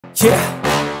Yeah.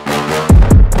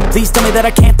 Please tell me that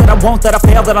I can't, that I won't, that I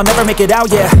fail, that I'll never make it out,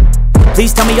 yeah.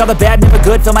 Please tell me all the bad, never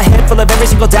good, fill my head full of every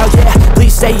single doubt, yeah.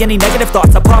 Please say any negative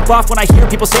thoughts, I pop off when I hear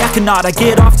people say I cannot. I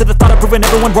get off to the thought of proving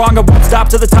everyone wrong, I won't stop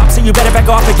to the top, so you better back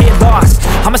off and get lost.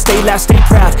 I'ma stay loud, stay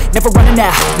proud, never running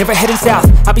out, never heading south.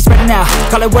 I'll be spreading out,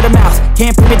 call it word of mouth,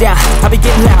 can't put me down, I'll be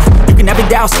getting loud. You can have your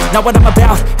doubts, not what I'm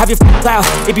about, have your cloud,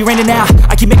 it be raining now,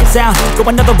 I keep making sound, go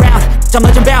another round, I'm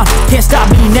legend bound, can't stop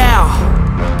me now.